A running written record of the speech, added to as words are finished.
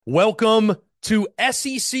Welcome to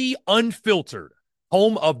SEC Unfiltered,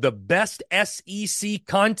 home of the best SEC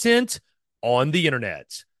content on the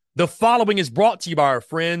internet. The following is brought to you by our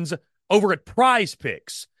friends over at Prize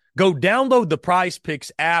Picks. Go download the Prize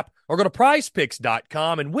Picks app or go to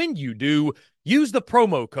prizepicks.com, and when you do, use the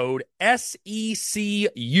promo code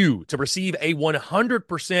SECU to receive a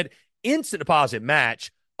 100% instant deposit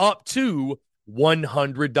match up to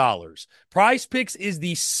 $100. Prize Picks is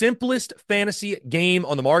the simplest fantasy game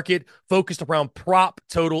on the market, focused around prop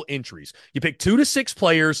total entries. You pick 2 to 6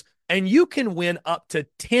 players, and you can win up to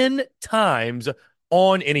 10 times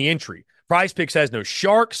on any entry. Prize Picks has no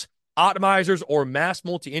sharks, optimizers, or mass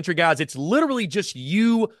multi-entry guides. It's literally just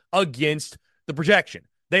you against the projection.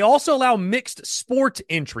 They also allow mixed sport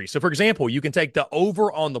entry. So, for example, you can take the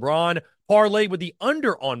over on LeBron, parlay with the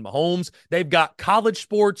under on Mahomes. They've got college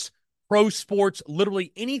sports, pro sports,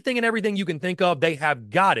 literally anything and everything you can think of, they have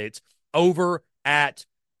got it over at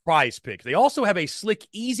Prize Picks. They also have a slick,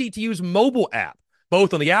 easy-to-use mobile app,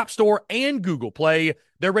 both on the App Store and Google Play.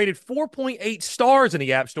 They're rated 4.8 stars in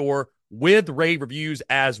the App Store with rave reviews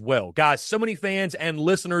as well. Guys, so many fans and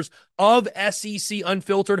listeners of SEC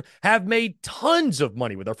Unfiltered have made tons of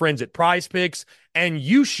money with our friends at Prize Picks, and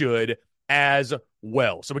you should as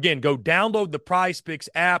well. So again, go download the Prize Picks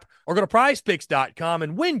app or go to prizepicks.com,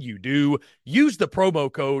 and when you do, use the promo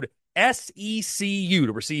code SECU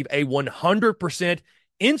to receive a 100%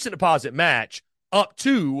 instant deposit match up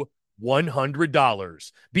to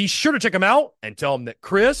 $100. Be sure to check them out and tell them that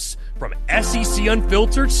Chris from SEC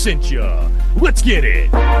Unfiltered sent you. Let's get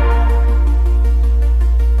it.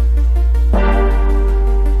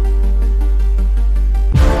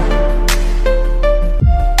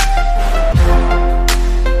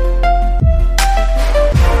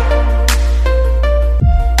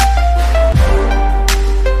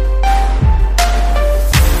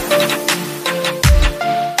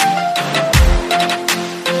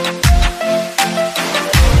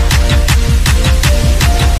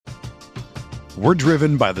 We're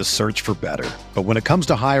driven by the search for better. But when it comes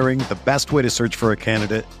to hiring, the best way to search for a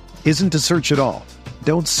candidate isn't to search at all.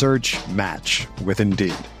 Don't search, match with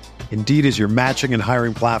Indeed. Indeed is your matching and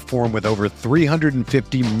hiring platform with over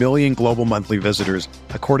 350 million global monthly visitors,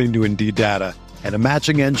 according to Indeed data, and a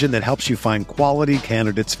matching engine that helps you find quality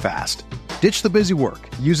candidates fast. Ditch the busy work.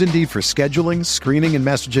 Use Indeed for scheduling, screening, and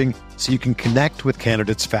messaging so you can connect with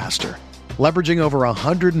candidates faster. Leveraging over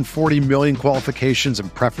 140 million qualifications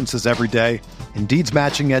and preferences every day, Indeed's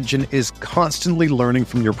matching engine is constantly learning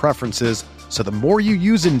from your preferences, so the more you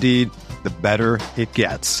use Indeed, the better it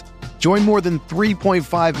gets. Join more than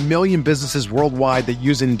 3.5 million businesses worldwide that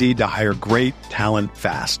use Indeed to hire great talent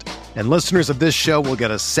fast. And listeners of this show will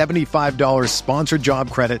get a $75 sponsored job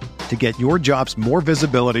credit to get your jobs more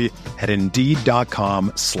visibility at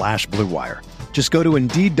Indeed.com/Blue Wire. Just go to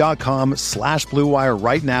Indeed.com/Blue Wire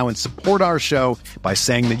right now and support our show by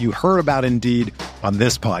saying that you heard about Indeed on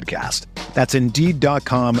this podcast. That's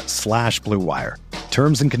Indeed.com/Blue Wire.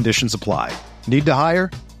 Terms and conditions apply. Need to hire?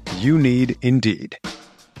 You need Indeed.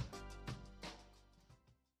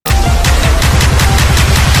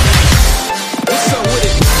 What's up with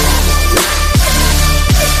it?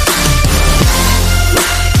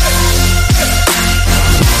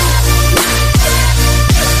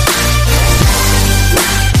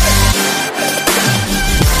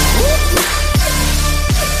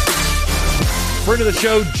 Friend of the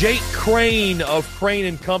show, Jake Crain of Crain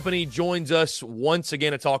and Company joins us once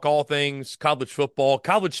again to talk all things college football,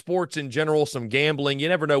 college sports in general, some gambling. You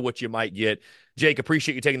never know what you might get. Jake,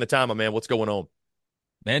 appreciate you taking the time, my man. What's going on?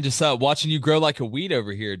 Man, just watching you grow like a weed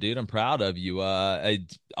over here, dude. I'm proud of you.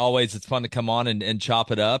 It's fun to come on and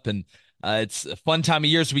chop it up. And it's a fun time of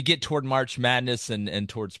year as we get toward March Madness and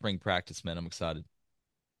toward spring practice, man. I'm excited.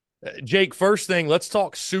 Jake, first thing, let's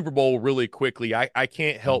talk Super Bowl really quickly. I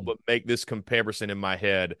can't help but make this comparison in my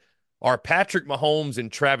head. Are Patrick Mahomes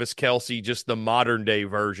and Travis Kelce just the modern day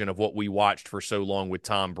version of what we watched for so long with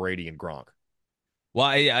Tom Brady and Gronk? Well,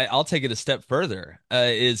 I'll take it a step further.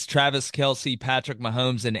 Is Travis Kelce, Patrick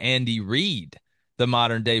Mahomes, and Andy Reid the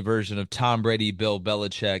modern day version of Tom Brady, Bill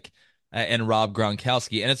Belichick, and Rob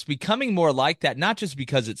Gronkowski? And it's becoming more like that, not just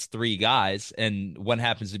because it's three guys and one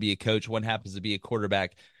happens to be a coach, one happens to be a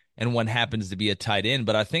quarterback, and one happens to be a tight end.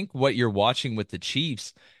 But I think what you're watching with the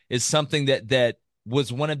Chiefs is something that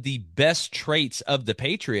was one of the best traits of the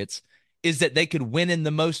Patriots, is that they could win in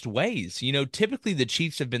the most ways. You know, typically the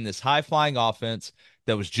Chiefs have been this high-flying offense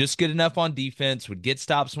that was just good enough on defense, would get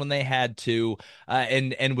stops when they had to,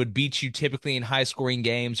 and would beat you typically in high-scoring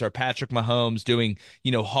games, or Patrick Mahomes doing,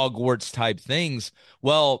 Hogwarts-type things.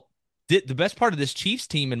 Well, the best part of this Chiefs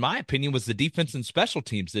team, in my opinion, was the defense and special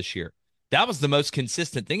teams this year. That was the most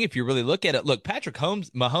consistent thing if you really look at it. Look,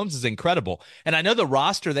 Mahomes is incredible. And I know the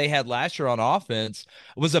roster they had last year on offense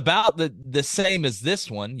was about the same as this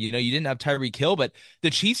one. You know, you didn't have Tyreek Hill, but the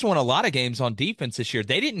Chiefs won a lot of games on defense this year.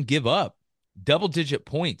 They didn't give up double-digit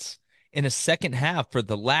points in a second half for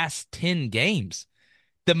the last 10 games.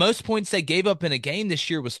 The most points they gave up in a game this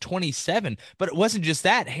year was 27. But it wasn't just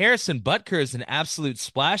that. Harrison Butker is an absolute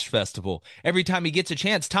splash festival. Every time he gets a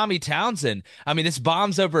chance, Tommy Townsend, I mean, it's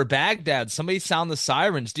bombs over Baghdad. Somebody sound the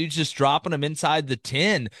sirens. Dude's just dropping them inside the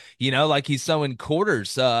 10, like he's throwing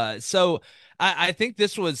quarters. I think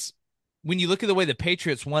this was, when you look at the way the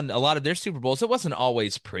Patriots won a lot of their Super Bowls, it wasn't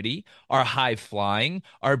always pretty or high flying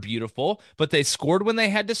or beautiful, but they scored when they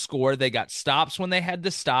had to score. They got stops when they had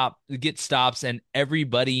to get stops, and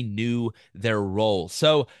everybody knew their role.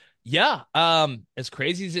 So, yeah, as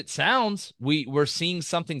crazy as it sounds, we're seeing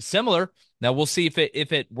something similar. Now we'll see if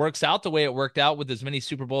it works out the way it worked out with as many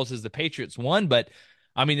Super Bowls as the Patriots won. But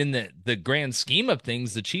I mean, in the grand scheme of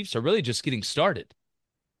things, the Chiefs are really just getting started.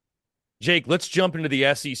 Jake, let's jump into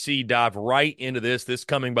the SEC, dive right into this. This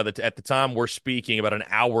coming at the time we're speaking about an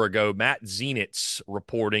hour ago. Matt Zenitz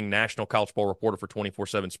reporting, National College Football reporter for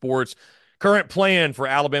 24/7 Sports. Current plan for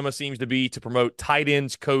Alabama seems to be to promote tight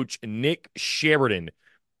ends coach Nick Sheridan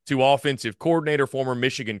to offensive coordinator, former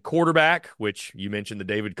Michigan quarterback, which you mentioned the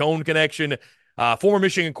David Cone connection. Former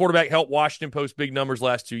Michigan quarterback helped Washington post big numbers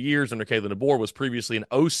last 2 years under Kalen DeBoer, was previously an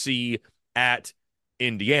OC at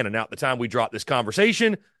Indiana. Now, at the time we dropped this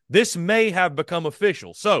conversation, this may have become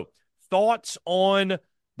official. So, thoughts on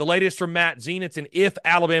the latest from Matt Zenitz, and if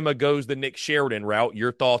Alabama goes the Nick Sheridan route,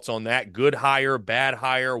 your thoughts on that? Good hire, bad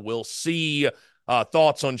hire? We'll see.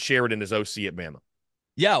 Thoughts on Sheridan as OC at Bama?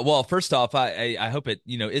 Yeah, well, first off, I hope it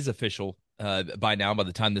is official by now, by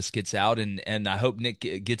the time this gets out, and I hope Nick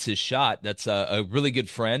gets his shot. That's a really good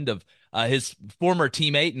friend of his former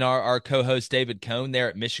teammate and our co-host David Cone there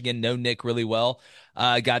at Michigan. Know Nick really well.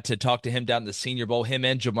 Got to talk to him down at the Senior Bowl. Him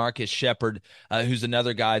and Jamarcus Shepard, who's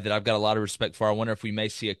another guy that I've got a lot of respect for. I wonder if we may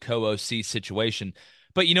see a co-OC situation.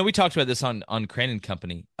 But we talked about this on Crain and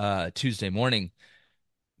Company Tuesday morning.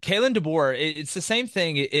 Kalen DeBoer, it's the same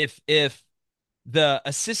thing. If the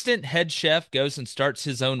assistant head chef goes and starts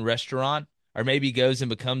his own restaurant, or maybe goes and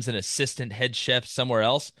becomes an assistant head chef somewhere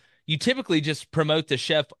else, you typically just promote the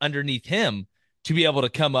chef underneath him to be able to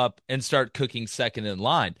come up and start cooking second in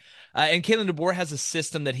line. And Kalen DeBoer has a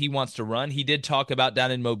system that he wants to run. He did talk about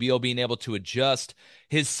down in Mobile being able to adjust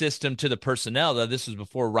his system to the personnel, though this was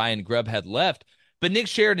before Ryan Grubb had left. But Nick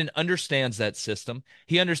Sheridan understands that system.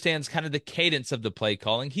 He understands kind of the cadence of the play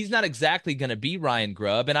calling. He's not exactly going to be Ryan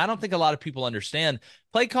Grubb, and I don't think a lot of people understand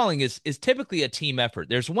play calling is typically a team effort.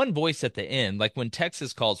 There's one voice at the end, like when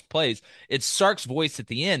Texas calls plays, it's Sark's voice at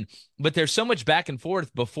the end, but there's so much back and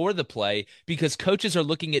forth before the play because coaches are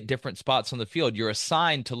looking at different spots on the field. You're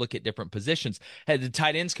assigned to look at different positions. The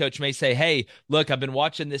tight ends coach may say, hey, look, I've been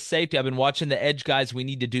watching this safety. I've been watching the edge guys. We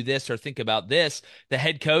need to do this or think about this. The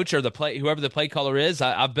head coach or whoever the play caller is,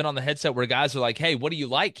 I've been on the headset where guys are like, hey, what do you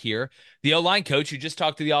like here? The O-line coach, you just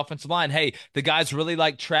talked to the offensive line. Hey, the guys really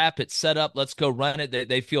like trap. It's set up. Let's go run it.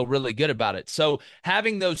 They feel really good about it. So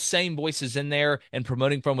having those same voices in there and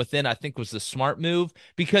promoting from within, I think was the smart move,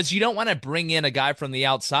 because you don't want to bring in a guy from the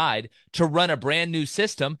outside to run a brand new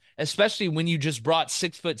system, especially when you just brought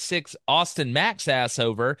 6'6" Austin Mack's ass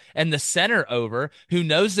over and the center over who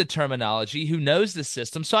knows the terminology, who knows the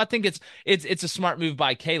system. So I think it's a smart move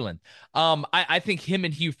by Kalen. I think him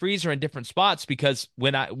and Hugh Freeze are in different spots because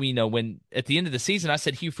when at the end of the season, I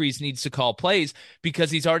said Hugh Freeze needs to call plays because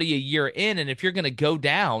he's already a year in. And if you're going to go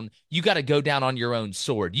down, you got to go down on your own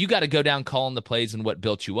sword. You got to go down calling the plays and what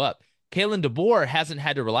built you up. Kalen DeBoer hasn't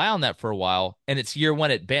had to rely on that for a while, and it's year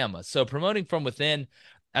one at Bama. So promoting from within,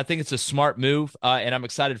 I think it's a smart move, and I'm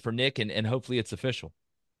excited for Nick, and hopefully it's official.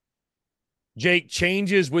 Jake,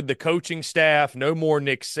 changes with the coaching staff. No more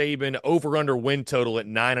Nick Saban. Over-under win total at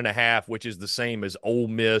 9.5, which is the same as Ole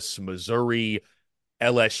Miss, Missouri,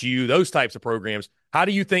 LSU, those types of programs. How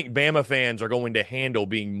do you think Bama fans are going to handle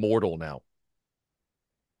being mortal now?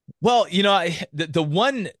 Well, the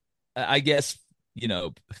one, I guess,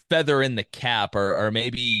 feather in the cap or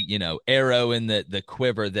maybe, arrow in the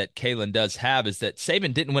quiver that Kalen does have is that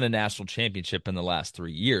Saban didn't win a national championship in the last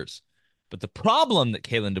 3 years. But the problem that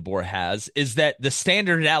Kalen DeBoer has is that the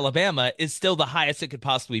standard at Alabama is still the highest it could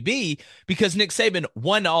possibly be because Nick Saban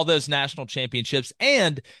won all those national championships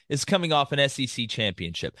and is coming off an SEC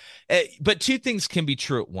championship. But two things can be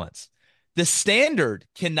true at once. The standard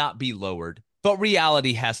cannot be lowered but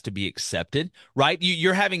reality has to be accepted, right?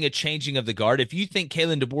 You're having a changing of the guard. If you think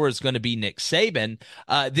Kalen DeBoer is going to be Nick Saban,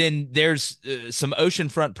 then there's some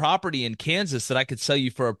oceanfront property in Kansas that I could sell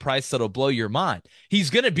you for a price that'll blow your mind. He's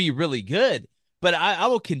going to be really good, but I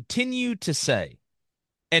will continue to say,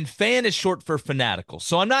 and fan is short for fanatical.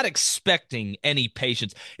 So I'm not expecting any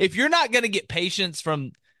patience. If you're not going to get patience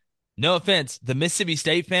from, no offense, the Mississippi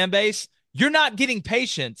State fan base, you're not getting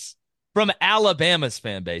patience from Alabama's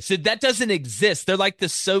fan base. That doesn't exist. They're like the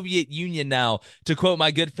Soviet Union now, to quote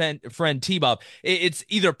my good friend T-Bob. It's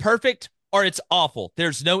either perfect or it's awful.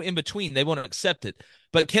 There's no in between. They won't accept it.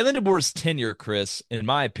 But Kalen DeBoer's tenure, Chris, in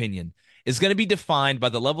my opinion, is going to be defined by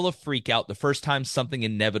the level of freak out the first time something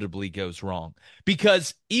inevitably goes wrong.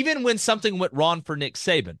 Because even when something went wrong for Nick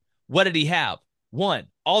Saban, what did he have? One,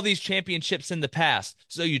 all these championships in the past,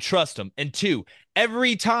 so you trust him. And two,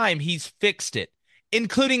 every time he's fixed it,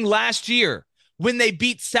 including last year when they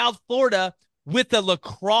beat South Florida with a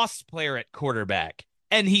lacrosse player at quarterback,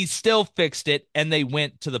 and he still fixed it, and they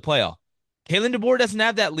went to the playoff. Kalen DeBoer doesn't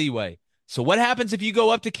have that leeway. So what happens if you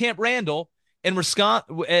go up to Camp Randall in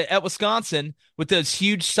Wisconsin with those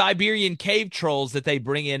huge Siberian cave trolls that they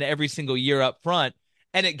bring in every single year up front,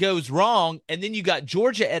 and it goes wrong, and then you got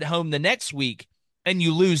Georgia at home the next week, and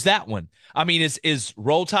you lose that one? I mean, is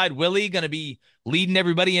Roll Tide Willie going to be leading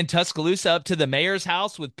everybody in Tuscaloosa up to the mayor's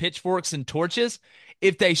house with pitchforks and torches?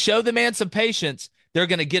 If they show the man some patience, they're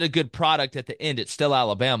going to get a good product at the end. It's still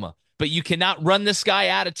Alabama. But you cannot run this guy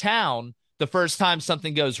out of town the first time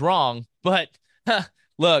something goes wrong. But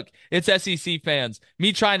look, it's SEC fans.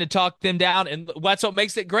 Me trying to talk them down, and that's what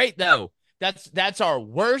makes it great, though. That's our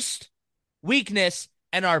worst weakness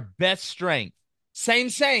and our best strength.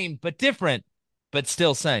 Same, but different, but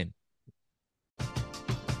still same.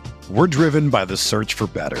 We're driven by the search for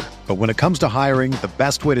better. But when it comes to hiring, the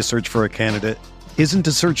best way to search for a candidate isn't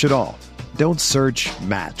to search at all. Don't search,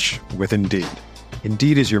 match with Indeed.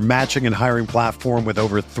 Indeed is your matching and hiring platform with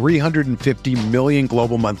over 350 million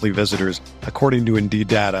global monthly visitors, according to Indeed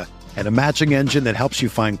data, and a matching engine that helps you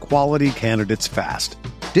find quality candidates fast.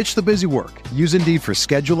 Ditch the busy work. Use Indeed for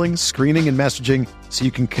scheduling, screening, and messaging so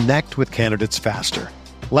you can connect with candidates faster.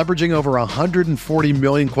 Leveraging over 140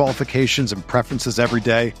 million qualifications and preferences every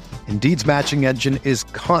day, Indeed's matching engine is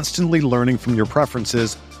constantly learning from your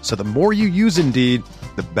preferences, so the more you use Indeed,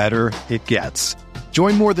 the better it gets.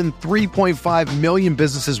 Join more than 3.5 million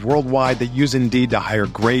businesses worldwide that use Indeed to hire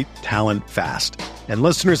great talent fast. And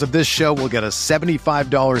listeners of this show will get a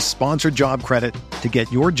 $75 sponsored job credit to get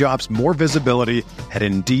your jobs more visibility at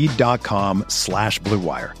Indeed.com/Blue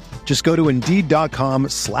Wire. Just go to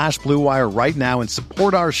Indeed.com/Blue Wire right now and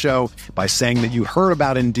support our show by saying that you heard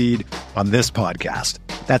about Indeed on this podcast.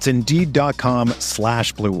 That's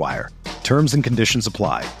Indeed.com/Blue Wire. Terms and conditions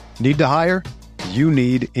apply. Need to hire? You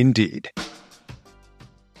need Indeed.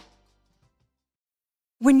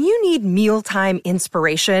 When you need mealtime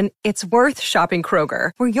inspiration, it's worth shopping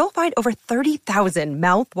Kroger, where you'll find over 30,000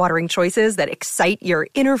 mouth-watering choices that excite your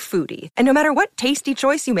inner foodie. And no matter what tasty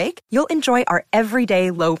choice you make, you'll enjoy our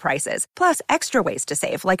everyday low prices, plus extra ways to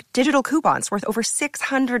save, like digital coupons worth over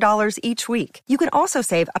 $600 each week. You can also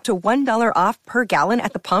save up to $1 off per gallon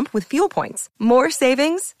at the pump with fuel points. More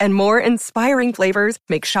savings and more inspiring flavors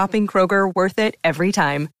make shopping Kroger worth it every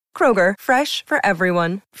time. Kroger, fresh for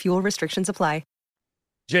everyone. Fuel restrictions apply.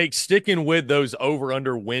 Jake, sticking with those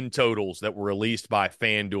over-under win totals that were released by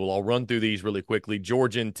FanDuel, I'll run through these really quickly.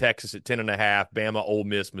 Georgia and Texas at 10.5, Bama, Ole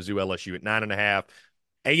Miss, Mizzou, LSU at 9.5,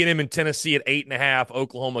 A&M and Tennessee at 8.5,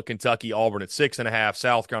 Oklahoma, Kentucky, Auburn at 6.5,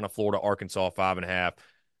 South Carolina, Florida, Arkansas 5.5,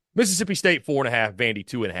 Mississippi State 4.5, Vandy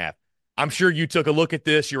 2.5. I'm sure you took a look at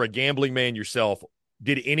this. You're a gambling man yourself.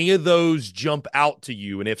 Did any of those jump out to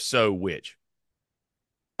you, and if so, which?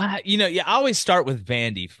 I always start with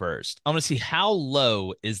Vandy first. I want to see how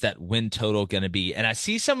low is that win total going to be. And I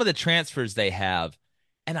see some of the transfers they have,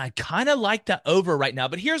 and I kind of like the over right now.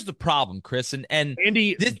 But here's the problem, Chris. And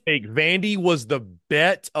Vandy was the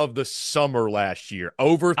bet of the summer last year.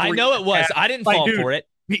 Over 3. I know it was. I didn't fall for it.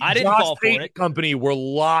 I didn't fall for it. Company were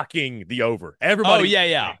locking the over. Everybody. Oh,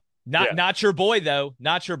 yeah. Not your boy, though.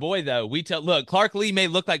 Not your boy, though. Look, Clark Lee may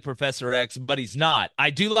look like Professor X, but he's not.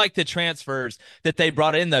 I do like the transfers that they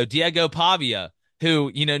brought in, though. Diego Pavia,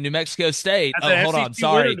 who, New Mexico State. Hold on.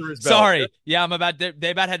 Sorry. Yeah,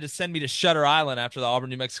 they about had to send me to Shutter Island after the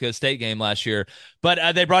Auburn-New Mexico State game last year.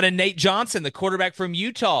 But they brought in Nate Johnson, the quarterback from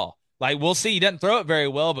Utah. Like, we'll see. He doesn't throw it very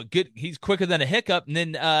well, but good. He's quicker than a hiccup. And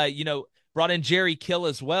then, brought in Jerry Kill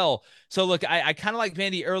as well. So, look, I kind of like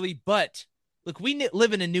Vandy early, but look, we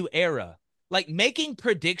live in a new era. Like, making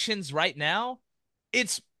predictions right now,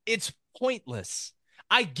 it's pointless.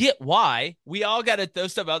 I get why. We all got to throw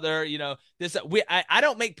stuff out there. I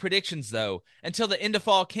don't make predictions, though, until the end of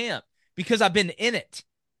fall camp because I've been in it.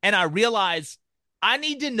 And I realize I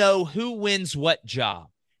need to know who wins what job.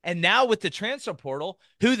 And now with the transfer portal,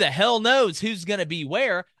 who the hell knows who's going to be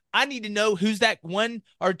where? I need to know who's that one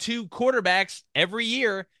or two quarterbacks every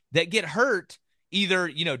year that get hurt either,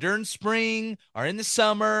 during spring or in the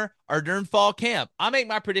summer or during fall camp. I make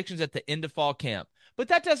my predictions at the end of fall camp. But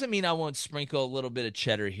that doesn't mean I won't sprinkle a little bit of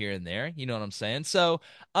cheddar here and there. You know what I'm saying? So,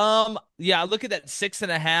 yeah, look at that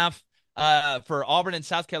 6.5 for Auburn and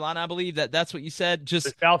South Carolina. I believe that's what you said.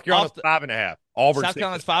 Just South Carolina's 5.5. Auburn South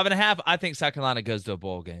Carolina's 5.5. I think South Carolina goes to a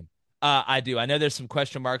bowl game. I do. I know there's some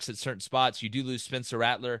question marks at certain spots. You do lose Spencer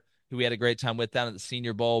Rattler, who we had a great time with down at the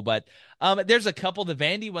Senior Bowl. But there's a couple. The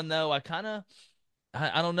Vandy one, though, I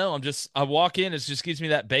don't know. I walk in, it just gives me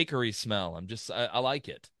that bakery smell. I like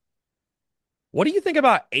it. What do you think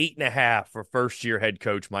about 8.5 for first-year head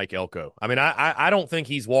coach Mike Elko? I mean, I don't think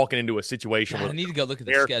he's walking into a situation God, where I need to go look at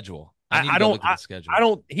the schedule. I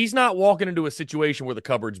don't. He's not walking into a situation where the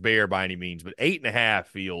cupboard's bare by any means. But 8.5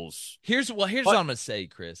 feels. Here's what I'm gonna say,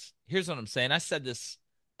 Chris. Here's what I'm saying. I said this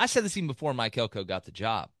even before Mike Elko got the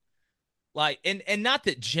job. Like, and not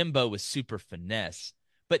that Jimbo was super finesse,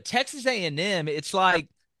 but Texas A&M, it's like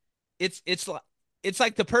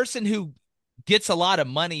the person who gets a lot of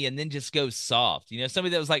money and then just goes soft.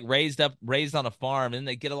 Somebody that was like raised on a farm and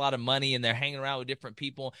they get a lot of money and they're hanging around with different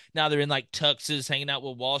people. Now they're in like tuxes, hanging out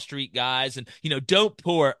with Wall Street guys and, don't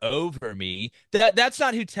pour over me. That's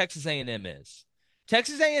not who Texas A&M is.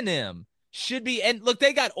 Texas A&M should be, and look,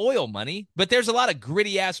 they got oil money, but there's a lot of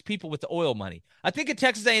gritty ass people with the oil money. I think at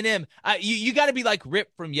Texas A&M, you got to be like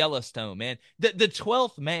Rip from Yellowstone, man. The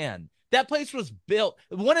 12th man. That place was built.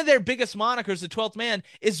 One of their biggest monikers, the 12th man,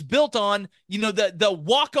 is built on, the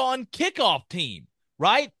walk-on kickoff team,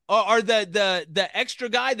 right? Or the extra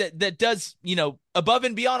guy that does, above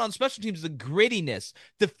and beyond on special teams, the grittiness,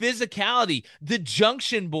 the physicality, the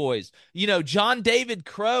junction boys, John David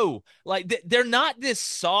Crow. Like, they're not this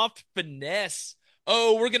soft finesse.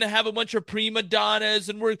 Oh, we're going to have a bunch of prima donnas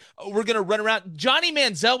and we're going to run around. Johnny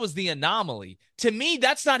Manziel was the anomaly. To me,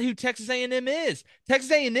 that's not who Texas A&M is.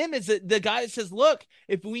 Texas A&M is the guy that says, look,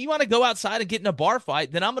 if we want to go outside and get in a bar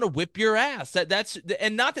fight, then I'm going to whip your ass.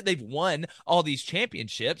 And not that they've won all these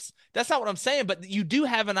championships. That's not what I'm saying, but you do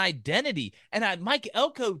have an identity. And Mike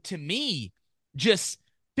Elko, to me, just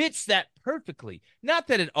fits that perfectly. Not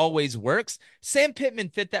that it always works. Sam Pittman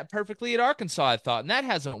fit that perfectly at Arkansas, I thought, and that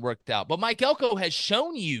hasn't worked out. But Mike Elko has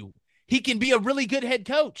shown you he can be a really good head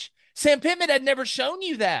coach. Sam Pittman had never shown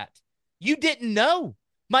you that. You didn't know.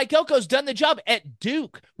 Mike Elko's done the job at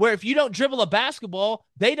Duke, where if you don't dribble a basketball,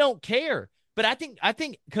 they don't care. But I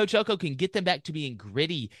think Coach Elko can get them back to being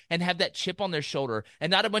gritty and have that chip on their shoulder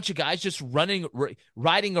and not a bunch of guys just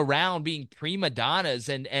riding around being prima donnas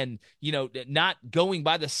and not going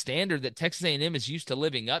by the standard that Texas A&M is used to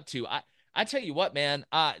living up to. I tell you what, man,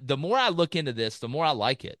 the more I look into this, the more I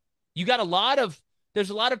like it. There's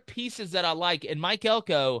a lot of pieces that I like. And Mike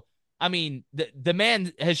Elko, I mean, the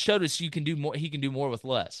man has showed us you can do more. He can do more with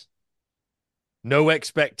less. No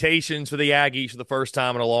expectations for the Aggies for the first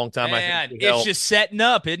time in a long time. Man, it's just setting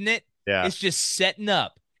up, isn't it? Yeah. It's just setting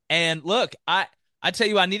up. And look, I tell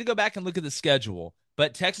you, I need to go back and look at the schedule.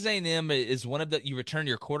 But Texas A&M is one of you return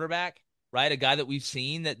your quarterback, right? A guy that we've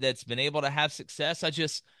seen that's been able to have success.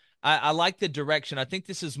 I like the direction. I think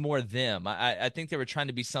this is more them. I think they were trying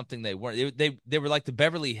to be something they weren't. They were like the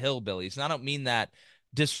Beverly Hillbillies. And I don't mean that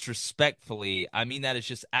disrespectfully. I mean that it's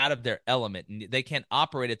just out of their element, and they can't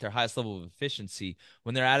operate at their highest level of efficiency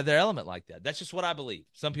when they're out of their element like that. That's just what I believe.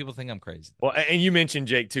 Some people think I'm crazy. Well, and you mentioned,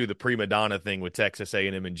 Jake, too, the prima donna thing with Texas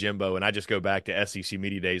A&M and Jimbo, and I just go back to SEC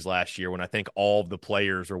Media Days last year when I think all of the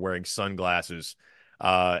players are wearing sunglasses.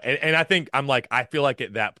 And I think I feel like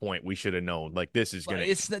at that point we should have known, like, this is going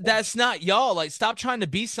to. That's not y'all. Like, stop trying to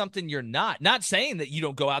be something you're not. Not saying that you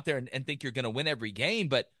don't go out there and think you're going to win every game,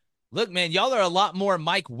 but look, man, y'all are a lot more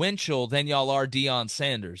Mike Winchell than y'all are Deion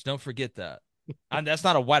Sanders. Don't forget that. And that's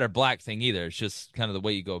not a white or black thing either. It's just kind of the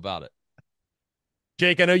way you go about it.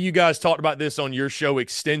 Jake, I know you guys talked about this on your show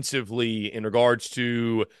extensively in regards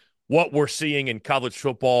to what we're seeing in college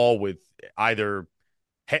football with either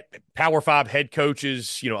Power 5 head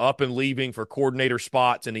coaches, up and leaving for coordinator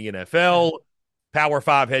spots in the NFL, Power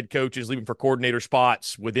 5 head coaches leaving for coordinator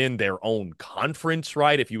spots within their own conference,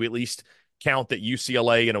 right? If you at least count that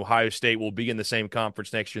UCLA and Ohio State will be in the same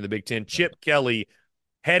conference next year in the Big Ten. Chip Kelly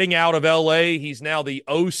heading out of L.A. He's now the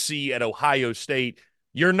OC at Ohio State.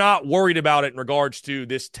 You're not worried about it in regards to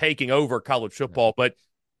this taking over college football, but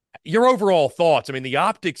your overall thoughts. I mean, the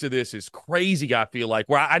optics of this is crazy, I feel like.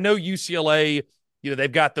 Where I know UCLA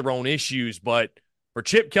they've got their own issues. But for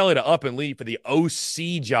Chip Kelly to up and leave for the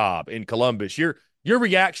OC job in Columbus, your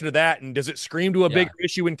reaction to that, and does it scream to a Yeah. bigger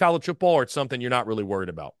issue in college football, or it's something you're not really worried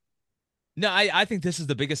about? No, I think this is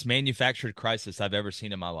the biggest manufactured crisis I've ever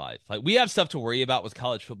seen in my life. Like, we have stuff to worry about with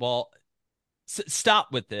college football.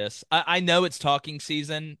 Stop with this. I know it's talking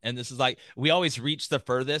season, and this is like, we always reach the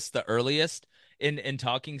furthest, the earliest in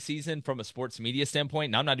talking season from a sports media standpoint.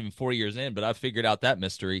 And I'm not even 4 years in, but I've figured out that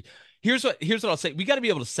mystery. Here's what I'll say. We got to be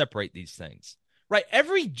able to separate these things, right?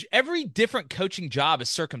 Every different coaching job is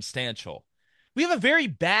circumstantial. We have a very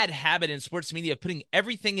bad habit in sports media of putting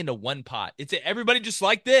everything into one pot. It's everybody just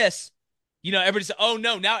like this. Everybody says, oh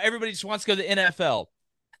no, now everybody just wants to go to the NFL.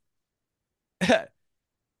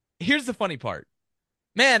 Here's the funny part.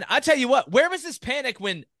 Man, I tell you what, where was this panic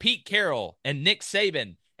when Pete Carroll and Nick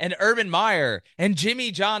Saban and Urban Meyer and Jimmy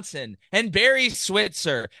Johnson and Barry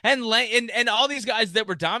Switzer and all these guys that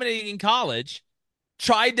were dominating in college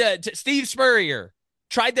tried to Steve Spurrier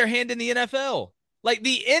tried their hand in the NFL? Like,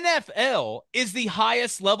 the NFL is the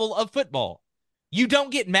highest level of football. You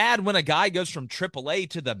don't get mad when a guy goes from AAA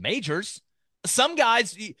to the majors. Some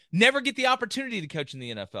guys never get the opportunity to coach in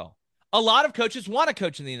the NFL. A lot of coaches want to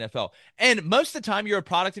coach in the NFL. And most of the time, you're a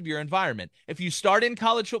product of your environment. If you start in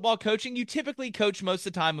college football coaching, you typically coach most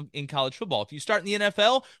of the time in college football. If you start in the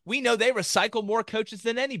NFL, we know they recycle more coaches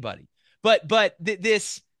than anybody. But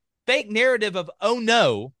this fake narrative of, oh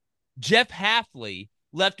no, Jeff Hafley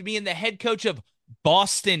left me in the head coach of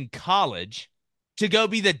Boston College to go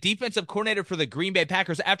be the defensive coordinator for the Green Bay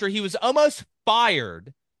Packers after he was almost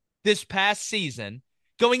fired this past season.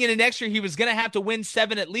 Going into next year, he was going to have to win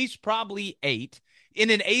 7, at least probably 8,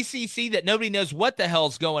 in an ACC that nobody knows what the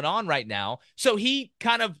hell's going on right now. So he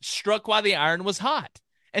kind of struck while the iron was hot.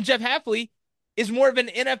 And Jeff Hafley is more of an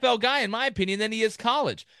NFL guy, in my opinion, than he is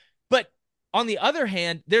college. But on the other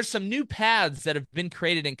hand, there's some new paths that have been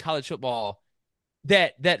created in college football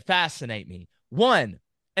that fascinate me. One,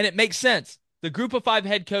 and it makes sense, the group of 5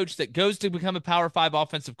 head coach that goes to become a Power 5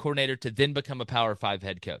 offensive coordinator to then become a Power 5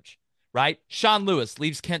 head coach. Right? Sean Lewis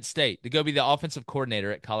leaves Kent State to go be the offensive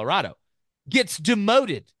coordinator at Colorado. Gets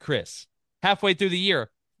demoted, Chris, halfway through the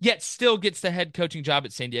year, yet still gets the head coaching job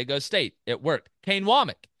at San Diego State. It worked. Kane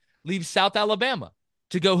Womack leaves South Alabama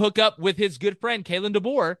to go hook up with his good friend, Kalen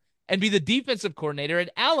DeBoer, and be the defensive coordinator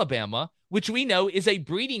at Alabama, which we know is a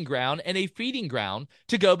breeding ground and a feeding ground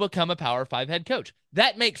to go become a Power 5 head coach.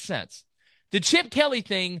 That makes sense. The Chip Kelly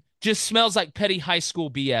thing just smells like petty high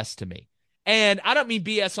school BS to me. And I don't mean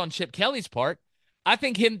BS on Chip Kelly's part. I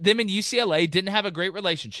think them and UCLA didn't have a great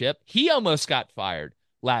relationship. He almost got fired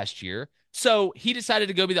last year. So he decided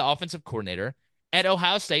to go be the offensive coordinator at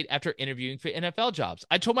Ohio State after interviewing for NFL jobs.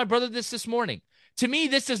 I told my brother this morning. To me,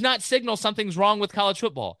 this does not signal something's wrong with college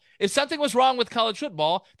football. If something was wrong with college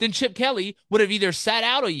football, then Chip Kelly would have either sat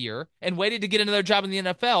out a year and waited to get another job in the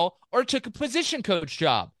NFL or took a position coach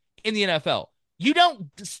job in the NFL. You don't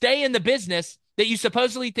stay in the business that you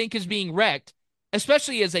supposedly think is being wrecked,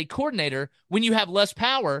 especially as a coordinator, when you have less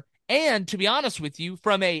power. And to be honest with you,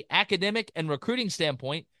 from a academic and recruiting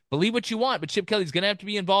standpoint, believe what you want, but Chip Kelly's going to have to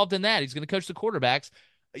be involved in that. He's going to coach the quarterbacks.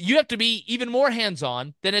 You have to be even more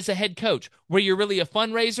hands-on than as a head coach, where you're really a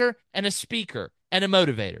fundraiser and a speaker and a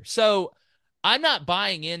motivator. So I'm not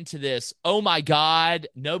buying into this, oh my God,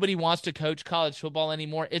 nobody wants to coach college football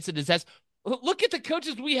anymore. It's a disaster. Look at the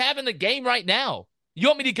coaches we have in the game right now. You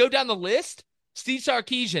want me to go down the list? Steve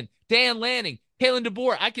Sarkisian, Dan Lanning, Kalen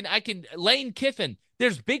DeBoer, I can Lane Kiffin.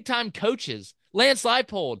 There's big time coaches, Lance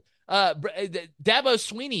Leipold, Dabo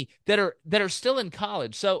Sweeney that are still in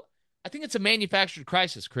college. So I think it's a manufactured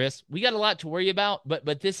crisis, Chris. We got a lot to worry about,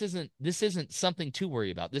 but this isn't something to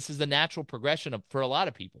worry about. This is the natural progression for a lot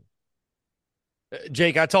of people.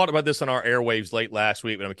 Jake, I talked about this on our airwaves late last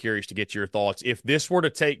week, but I'm curious to get your thoughts. If this were to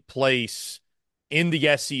take place in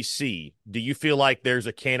the SEC, do you feel like there's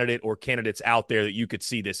a candidate or candidates out there that you could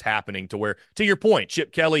see this happening, to where, to your point,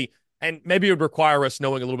 Chip Kelly, and maybe it would require us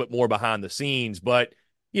knowing a little bit more behind the scenes, but,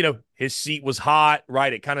 his seat was hot,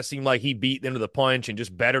 right? It kind of seemed like he beat them to the punch and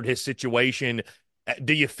just bettered his situation.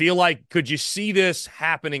 Do you feel like, could you see this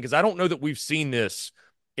happening? Because I don't know that we've seen this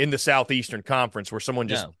in the Southeastern Conference, where someone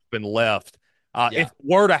just been left. If it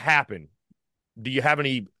were to happen, do you have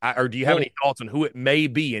any thoughts on who it may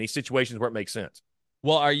be? Any situations where it makes sense?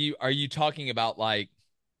 Well, are you talking about like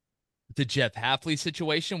the Jeff Hafley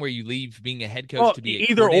situation, where you leave being a head coach to be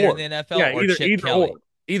a coordinator in the NFL, or Chip Kelly?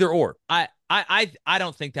 Either or. I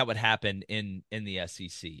don't think that would happen in the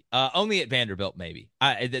SEC. Only at Vanderbilt, maybe.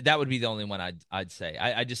 That would be the only one I'd say.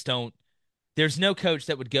 I just don't. There's no coach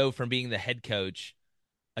that would go from being the head coach,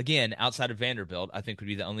 again, outside of Vanderbilt. I think would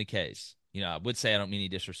be the only case. I would say, I don't mean any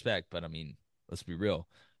disrespect, but I mean, Let's be real.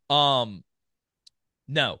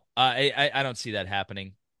 No, I don't see that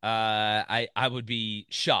happening. I would be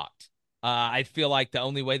shocked. I feel like the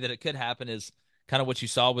only way that it could happen is kind of what you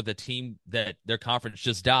saw with a team that their conference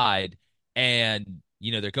just died, and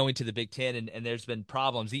they're going to the Big Ten, and there's been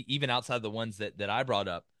problems even outside the ones that I brought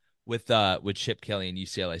up with Chip Kelly and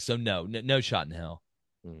UCLA. So no shot in hell.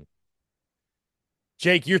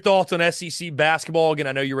 Jake, your thoughts on SEC basketball? Again,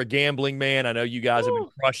 I know you're a gambling man. I know you guys have been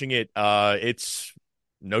crushing it. It's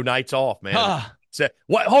no nights off, man.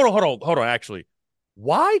 What? Hold on. Actually,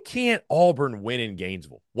 why can't Auburn win in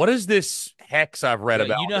Gainesville? What is this hex I've read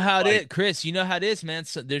about? You know how it is, Chris. You know how it is, man.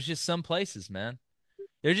 So there's just some places, man.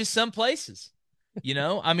 There's just some places.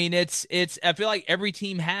 I mean, it's. I feel like every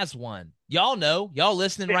team has one. Y'all know. Y'all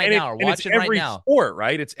listening right now or watching right now. Sport,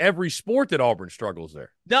 right? It's every sport that Auburn struggles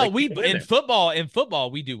there. No, in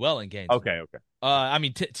football we do well in Gainesville. Okay. I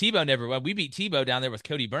mean, Tebow never won. We beat Tebow down there with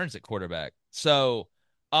Cody Burns at quarterback. So,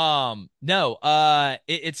 no,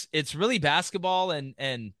 it's really basketball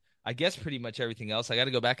and I guess pretty much everything else. I got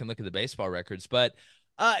to go back and look at the baseball records. But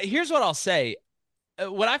here's what I'll say.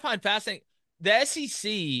 What I find fascinating, the SEC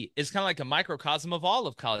is kind of like a microcosm of all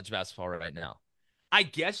of college basketball right now. I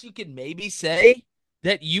guess you could maybe say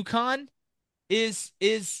that UConn is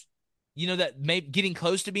that maybe getting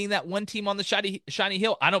close to being that one team on the shiny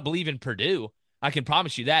hill. I don't believe in Purdue. I can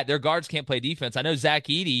promise you that. Their guards can't play defense. I know Zach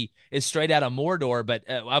Edey is straight out of Mordor, but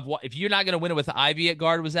if you're not going to win it with Ivy at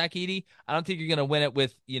guard with Zach Edey, I don't think you're going to win it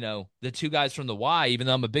with, the two guys from the Y, even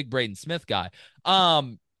though I'm a big Braden Smith guy.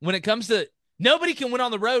 When it comes to nobody can win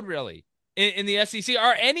on the road, really, in the SEC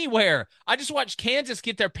or anywhere. I just watched Kansas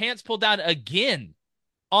get their pants pulled down again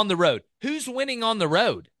on the road. Who's winning on the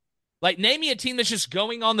road? Like, name me a team that's just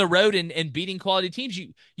going on the road and beating quality teams.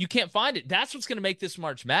 You can't find it. That's what's going to make this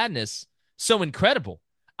March Madness so incredible.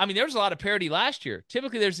 I mean, there was a lot of parity last year.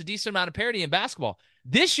 Typically, there's a decent amount of parity in basketball.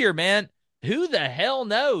 This year, man, who the hell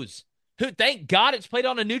knows? Thank God it's played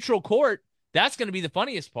on a neutral court. That's going to be the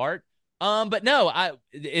funniest part. But no,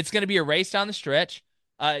 it's going to be a race down the stretch.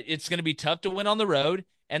 It's going to be tough to win on the road.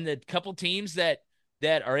 And the couple teams that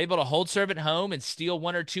are able to hold serve at home and steal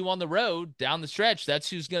one or two on the road down the stretch, that's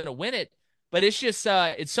who's going to win it. But it's just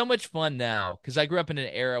it's so much fun now because I grew up in an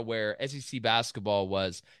era where SEC basketball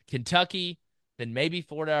was Kentucky, then maybe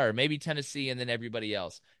Florida or maybe Tennessee, and then everybody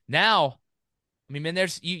else. Now, I mean, man,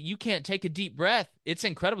 there's you can't take a deep breath. It's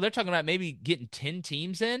incredible. They're talking about maybe getting 10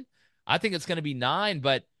 teams in. I think it's going to be 9,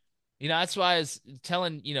 but that's why I was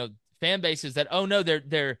telling fan bases that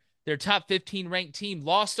their top 15 ranked team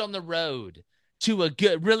lost on the road to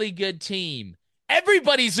a really good team.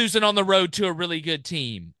 Everybody's losing on the road to a really good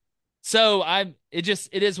team. So it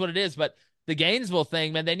is what it is. But the Gainesville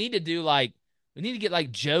thing, man, we need to get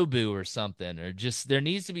like Jobu or something, or just there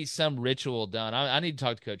needs to be some ritual done. I need to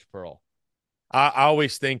talk to Coach Pearl. I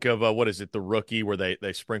always think of what is it, the rookie where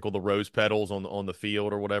they sprinkle the rose petals on the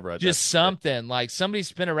field or whatever. Just something like somebody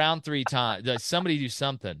spin around 3 times. Like somebody do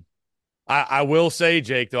something. I will say,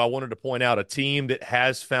 Jake, though, I wanted to point out a team that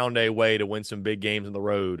has found a way to win some big games on the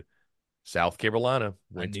road. South Carolina.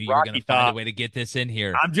 I knew you were going to find a way to get this in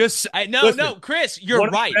here. I'm just no, Chris, you're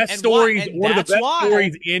right. One of the best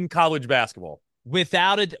stories in college basketball,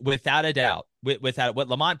 without a doubt. Without what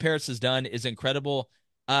Lamont Paris has done is incredible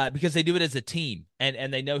because they do it as a team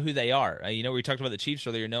and they know who they are. We talked about the Chiefs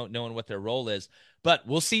earlier, knowing what their role is, but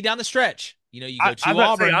we'll see down the stretch. You go to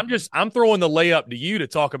Auburn. I'm throwing the layup to you to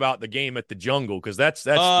talk about the game at the Jungle because that's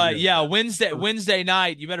Wednesday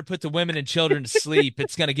night. You better put the women and children to sleep.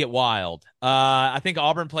 It's gonna get wild. I think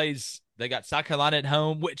Auburn plays. They got South Carolina at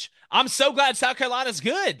home, which I'm so glad South Carolina's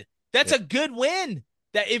good. That's a good win.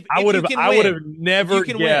 That I would have never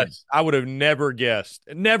guessed. I would have never guessed.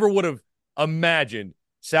 Never would have imagined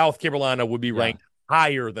South Carolina would be ranked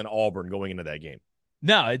higher than Auburn going into that game.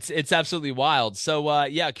 No, it's absolutely wild. So,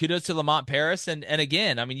 kudos to Lamont Paris. And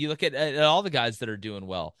again, I mean, you look at all the guys that are doing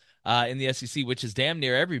well in the SEC, which is damn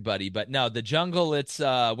near everybody. But no, the Jungle, it's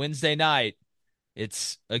Wednesday night.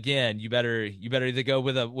 It's, again, you better either go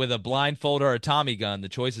with a blindfold or a Tommy gun. The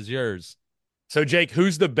choice is yours. So, Jake,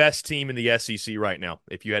 who's the best team in the SEC right now?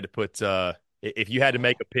 If you had to put if you had to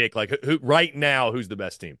make a pick, like who right now, who's the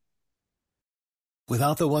best team?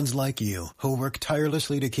 Without the ones like you, who work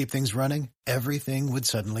tirelessly to keep things running, everything would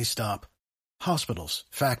suddenly stop. Hospitals,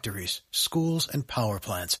 factories, schools, and power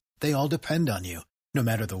plants, they all depend on you. No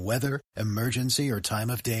matter the weather, emergency, or time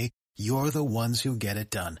of day, you're the ones who get it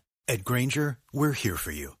done. At Grainger, we're here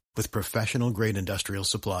for you with professional-grade industrial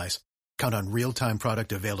supplies. Count on real-time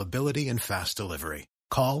product availability and fast delivery.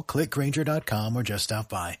 Call, click Grainger.com, or just stop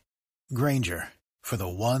by. Grainger, for the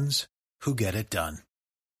ones who get it done.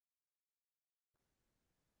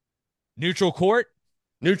 Neutral court?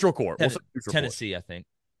 Neutral court. We'll say neutral Tennessee, court. I think.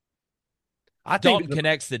 I think Dalton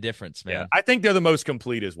connects the difference, man. Yeah, I think they're the most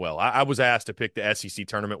complete as well. I was asked to pick the SEC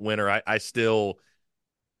tournament winner. I still,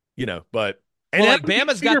 but and well, like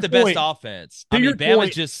Bama's got the best offense. I mean,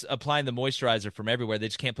 Bama's just applying the moisturizer from everywhere. They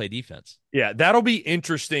just can't play defense. Yeah, that'll be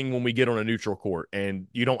interesting when we get on a neutral court and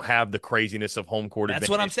you don't have the craziness of home court. That's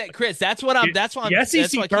what I'm saying, Chris. That's what I'm. The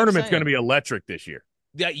SEC tournament's going to be electric this year.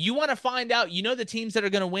 Yeah, you want to find out. The teams that are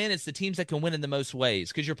going to win. It's the teams that can win in the most ways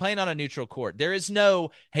because you're playing on a neutral court. There is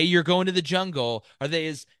no, hey, you're going to the jungle, or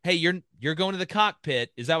hey, you're going to the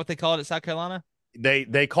cockpit. Is that what they call it at South Carolina?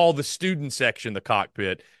 They call the student section the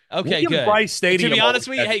cockpit. Okay, William good. Bryce Stadium. To be honest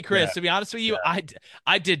with you, hey Chris. To be honest with you,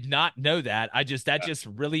 I did not know that. Just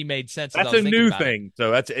really made sense. That's a new thing.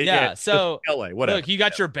 So that's So LA, whatever. Look, you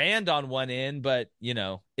got your band on one end, but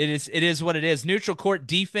it is what it is. Neutral court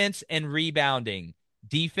defense and rebounding.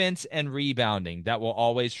 Defense and rebounding. That will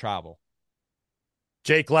always travel.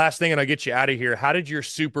 Jake, last thing, and I'll get you out of here. How did your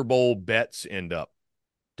Super Bowl bets end up?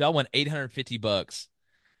 I won $850.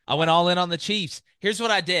 I went all in on the Chiefs. Here's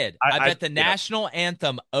what I did. I bet the national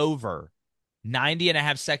anthem over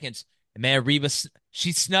 90.5 seconds. And man, Reba,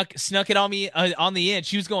 she snuck it on me on the end.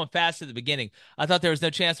 She was going fast at the beginning. I thought there was no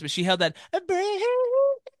chance, but she held that.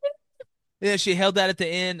 Yeah, she held that at the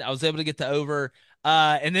end. I was able to get the over.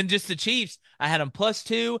 And then just the Chiefs. I had them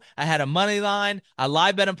 +2. I had a money line. I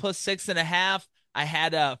live bet them +6.5. I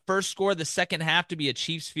had a first score of the second half to be a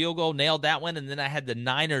Chiefs field goal. Nailed that one. And then I had the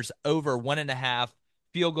Niners over 1.5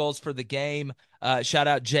 field goals for the game. Shout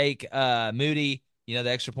out Jake Moody. The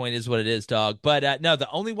extra point is what it is, dog. But no, the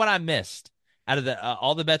only one I missed out of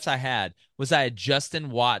all the bets I had was I had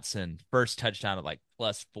Justin Watson first touchdown at like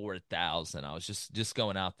 +4,000. I was just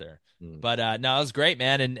going out there. But no, it was great,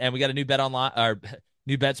 man. And we got a new bet online, our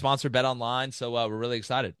new bet sponsor, Bet Online. So we're really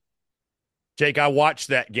excited. Jake, I watched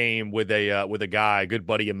that game with a guy, a good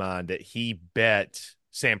buddy of mine, that he bet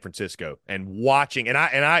San Francisco and watching.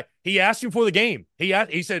 And he asked me before the game.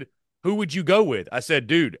 He said, "Who would you go with?" I said,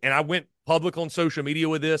 "Dude," and I went public on social media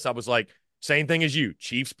with this. I was like, same thing as you,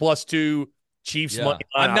 Chiefs +2, Chiefs money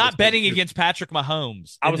line. I'm not betting against Patrick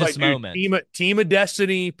Mahomes. I was in this like, moment. Team of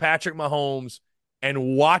destiny, Patrick Mahomes,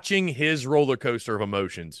 and watching his roller coaster of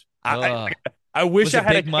emotions. I wish I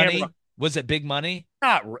had big a money. camera. Was it big money?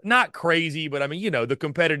 Not crazy, but I mean, the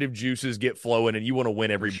competitive juices get flowing, and you want to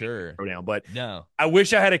win every sure down. But no, I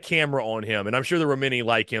wish I had a camera on him, and I'm sure there were many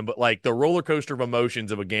like him. But like the roller coaster of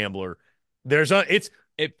emotions of a gambler,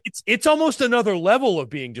 it's almost another level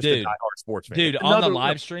of being just a diehard sports fan. Dude, on the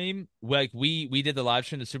live stream, like we did the live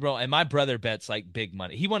stream to Super Bowl, and my brother bets like big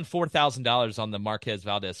money. He won $4,000 on the Marquez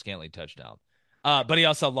Valdez-Scantling touchdown, but he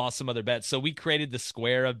also lost some other bets. So we created the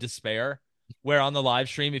square of despair, where on the live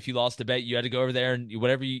stream, if you lost a bet, you had to go over there and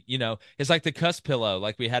whatever it's like the cuss pillow,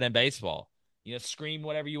 like we had in baseball. Scream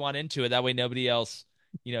whatever you want into it. That way nobody else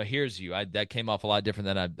hears you. That came off a lot different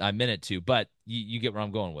than I meant it to, but you get where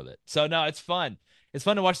I'm going with it. So no, it's fun. It's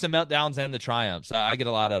fun to watch the meltdowns and the triumphs. I get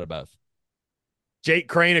a lot out of both. Jake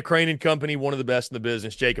Crain of Crain & Company, one of the best in the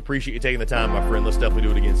business. Jake, appreciate you taking the time, my friend. Let's definitely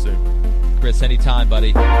do it again soon. Chris, anytime,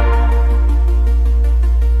 buddy.